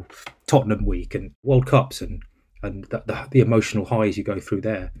 Liverpool, Tottenham week, and World Cups, and the emotional highs you go through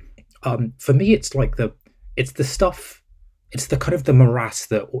there. For me, it's like it's the stuff, it's the kind of the morass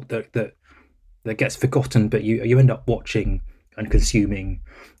that gets forgotten, but you end up watching and consuming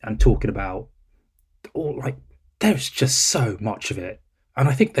and talking about. All like, there's just so much of it, and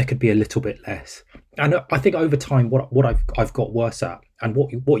I think there could be a little bit less. And I think over time, what I've got worse at, and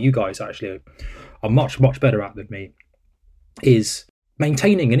what you guys actually are much better at than me, is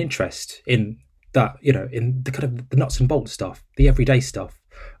maintaining an interest in that, you know, in the kind of the nuts and bolts stuff, the everyday stuff,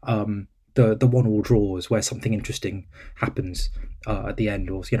 the 1-1 draws where something interesting happens at the end,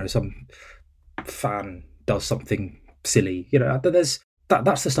 or, you know, some fan does something silly. You know,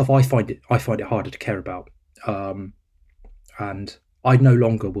 that's the stuff I find it harder to care about. And I no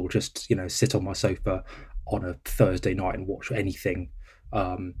longer will just, you know, sit on my sofa on a Thursday night and watch anything.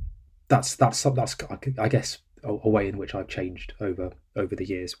 That's I guess a way in which I've changed over the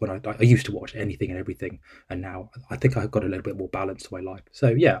years. When I used to watch anything and everything, and now I think I've got a little bit more balance to my life. So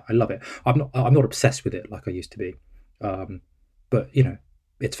yeah, I love it. I'm not obsessed with it like I used to be, but you know,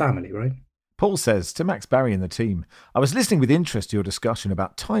 it's family, right? Paul says, to Max Barry and the team, I was listening with interest to your discussion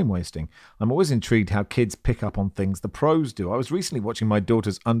about time wasting. I'm always intrigued how kids pick up on things the pros do. I was recently watching my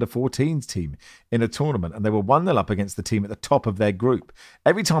daughter's under-14s team in a tournament, and they were 1-0 up against the team at the top of their group.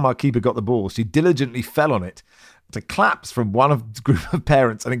 Every time our keeper got the ball, she diligently fell on it, to claps from one of the group of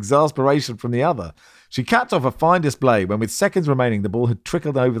parents and exasperation from the other. She capped off a fine display when, with seconds remaining, the ball had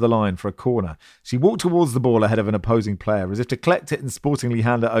trickled over the line for a corner. She walked towards the ball ahead of an opposing player, as if to collect it and sportingly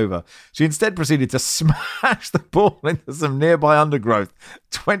hand it over. She instead proceeded to smash the ball into some nearby undergrowth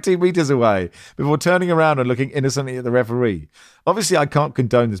 20 metres away, before turning around and looking innocently at the referee. Obviously, I can't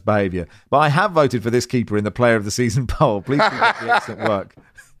condone this behaviour, but I have voted for this keeper in the Player of the Season poll. Please keep up the excellent work.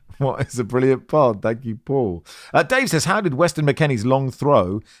 What is a brilliant pod. Thank you, Paul. Dave says, how did Weston McKennie's long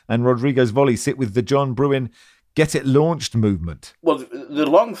throw and Rodrigo's volley sit with the John Brewin get it launched movement? Well, the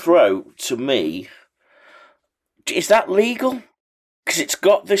long throw, to me, is that legal? Because it's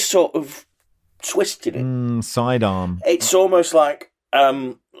got this sort of twist in it. Sidearm. It's almost like,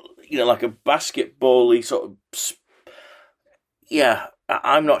 you know, like a basketball-y sort of... Yeah,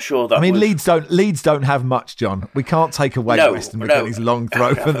 I'm not sure that. I mean, Leeds don't have much, John. We can't take away Weston McKennie's long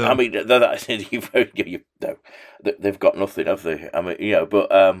throw from them. I mean, they've got nothing, have they? I mean, you know,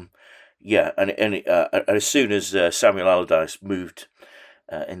 but yeah, and as soon as Samuel Allardyce moved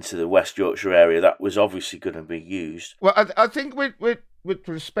into the West Yorkshire area, that was obviously going to be used. Well, I think with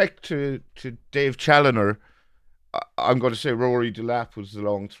respect to Dave Challoner, I'm going to say Rory Delap was the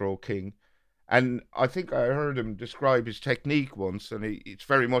long throw king. And I think I heard him describe his technique once, and it's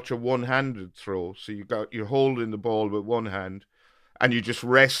very much a one-handed throw. So you're holding the ball with one hand, and you just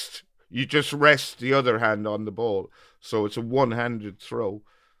rest the other hand on the ball. So it's a one-handed throw.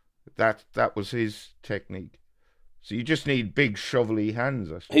 That was his technique. So you just need big shovelly hands,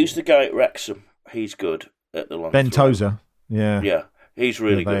 I suppose. Who's the guy at Wrexham? He's good at the long Ben throw. Tozer. Yeah. Yeah, he's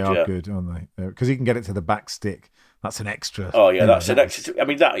really good. They are good, aren't they? Because he can get it to the back stick. That's an extra. Oh yeah, that's an extra. I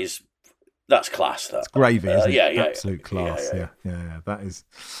mean, that's class. That's gravy, isn't it? Yeah, absolute class. Yeah. That is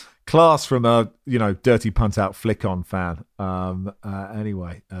class from a dirty punt out flick on fan.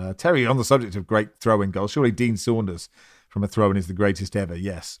 Anyway, Terry, on the subject of great throwing goals, surely Dean Saunders from a throw-in is the greatest ever.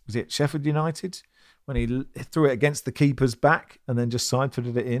 Yes, was it Sheffield United when he threw it against the keeper's back and then just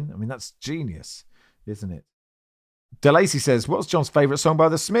side-footed it in? I mean, that's genius, isn't it? DeLacy says, what's John's favourite song by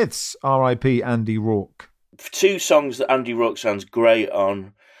the Smiths? R.I.P. Andy Rourke. Two songs that Andy Rourke sounds great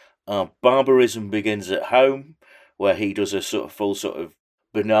on are Barbarism Begins at Home, where he does a sort of full sort of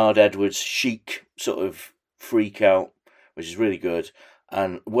Bernard Edwards chic sort of freak out, which is really good.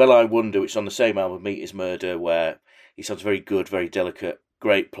 And Well I Wonder, which is on the same album, Meet His Murder, where he sounds very good, very delicate,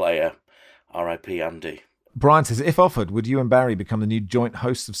 great player. R.I.P. Andy. Brian says, if offered, would you and Barry become the new joint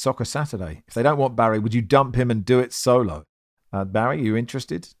hosts of Soccer Saturday? If they don't want Barry, would you dump him and do it solo? Barry, are you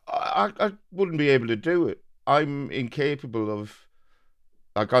interested? I wouldn't be able to do it. I'm incapable of,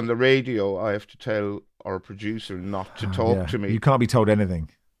 like on the radio, I have to tell our producer not to talk to me. You can't be told anything.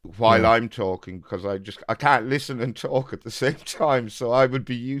 While I'm talking, because I can't listen and talk at the same time, so I would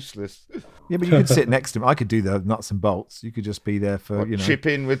be useless. Yeah, but you could sit next to him. I could do the nuts and bolts. You could just be there for, chip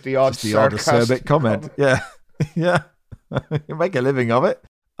in with the odd acerbic comment. Yeah, yeah. You make a living of it.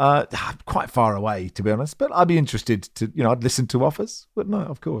 Quite far away, to be honest, but I'd be interested to, I'd listen to offers, wouldn't I?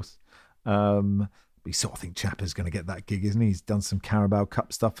 Of course. We sort of think Chapper's going to get that gig, isn't he? He's done some Carabao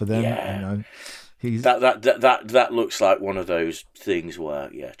Cup stuff for them. Yeah. That looks like one of those things where,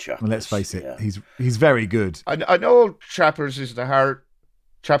 Chappers. Let's face it, he's very good. I know Chappers is the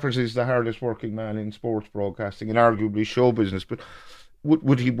hardest working man in sports broadcasting and arguably show business, but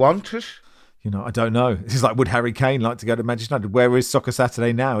would he want it? I don't know. This is like, would Harry Kane like to go to Manchester United? Where is Soccer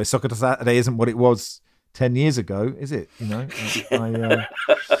Saturday now? Soccer Saturday isn't what it was 10 years ago, is it?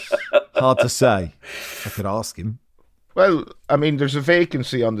 Hard to say. I could ask him. Well, I mean, there's a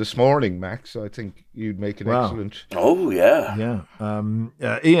vacancy on This Morning, Max, so I think you'd make an excellent... Oh, yeah.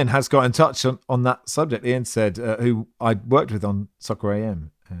 Yeah. Ian has got in touch on that subject. Ian said, who I worked with on Soccer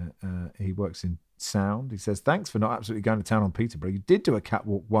AM. He works in sound. He says, thanks for not absolutely going to town on Peterborough. You did do a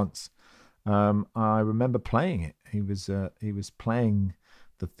catwalk once. I remember playing it. He was playing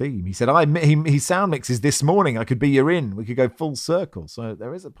the theme. He said, he sound mixes this morning. I could be your in. We could go full circle. So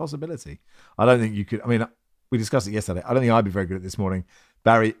there is a possibility. I don't think you could. I mean, we discussed it yesterday. I don't think I'd be very good at this morning.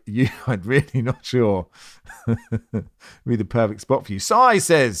 Barry, I'm really not sure. Be the perfect spot for you. Cy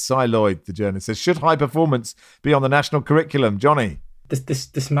Lloyd, the journalist, says, should high performance be on the national curriculum? Johnny?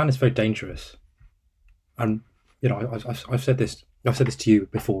 This man is very dangerous. And, I've said this to you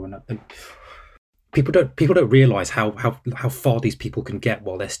before, and people don't realise how far these people can get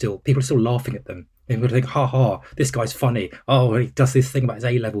while people are still laughing at them. And they think, ha ha, this guy's funny. Oh, he does this thing about his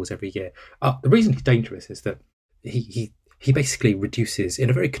A-levels every year. The reason he's dangerous is that he basically reduces, in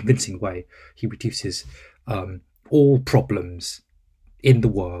a very convincing way, he reduces all problems in the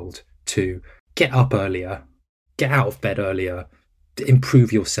world to get up earlier, get out of bed earlier, to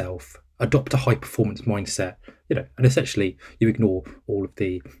improve yourself, adopt a high performance mindset, and essentially you ignore all of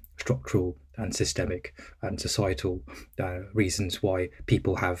the structural and systemic and societal reasons why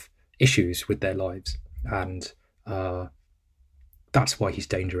people have issues with their lives. And that's why he's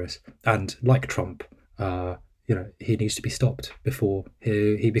dangerous. And like Trump, he needs to be stopped before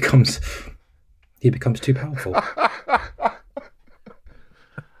he becomes too powerful.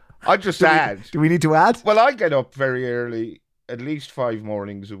 I just add. Do we need to add? Well, I get up very early, at least 5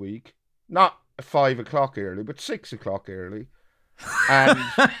 mornings a week. Not 5 o'clock early, but 6 o'clock early. And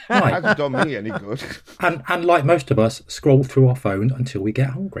it hasn't done me any good. And like most of us, scroll through our phone until we get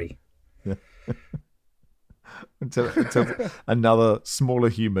hungry. Yeah. until another smaller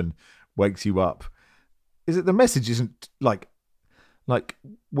human wakes you up. Is it the message isn't like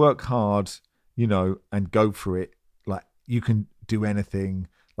work hard, and go for it. Like you can do anything.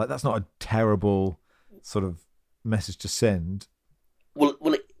 Like that's not a terrible sort of message to send.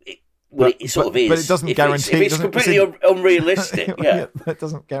 It sort of is. But it doesn't guarantee. If it's completely unrealistic, yeah. That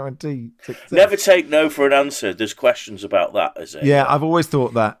doesn't guarantee success. Never take no for an answer. There's questions about that, is it? Yeah, I've always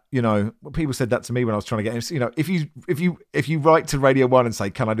thought that, people said that to me when I was trying to get in. If you write to Radio 1 and say,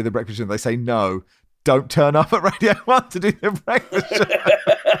 can I do the breakfast show? They say no. Don't turn up at Radio 1 to do the breakfast show.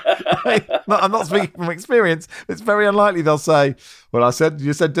 I'm not speaking from experience. It's very unlikely they'll say, well,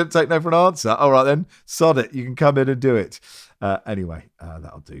 you said don't take no for an answer. All right, then, sod it. You can come in and do it. Anyway,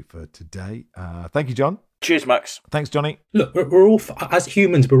 that'll do for today. Thank you, John. Cheers, Max. Thanks, Johnny. Look, we're all, as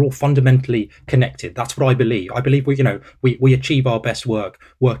humans, we're all fundamentally connected. That's what I believe. I believe we achieve our best work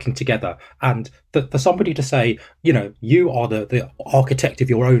working together. And for somebody to say, you are the architect of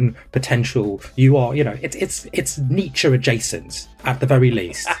your own potential. You are, it's Nietzsche adjacent at the very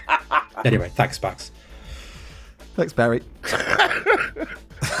least. Anyway, thanks, Max. Thanks, Barry.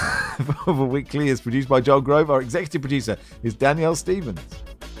 Football Weekly is produced by Joel Grove. Our executive producer is Danielle Stevens.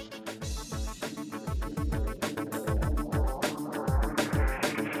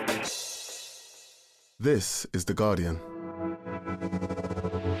 This is The Guardian.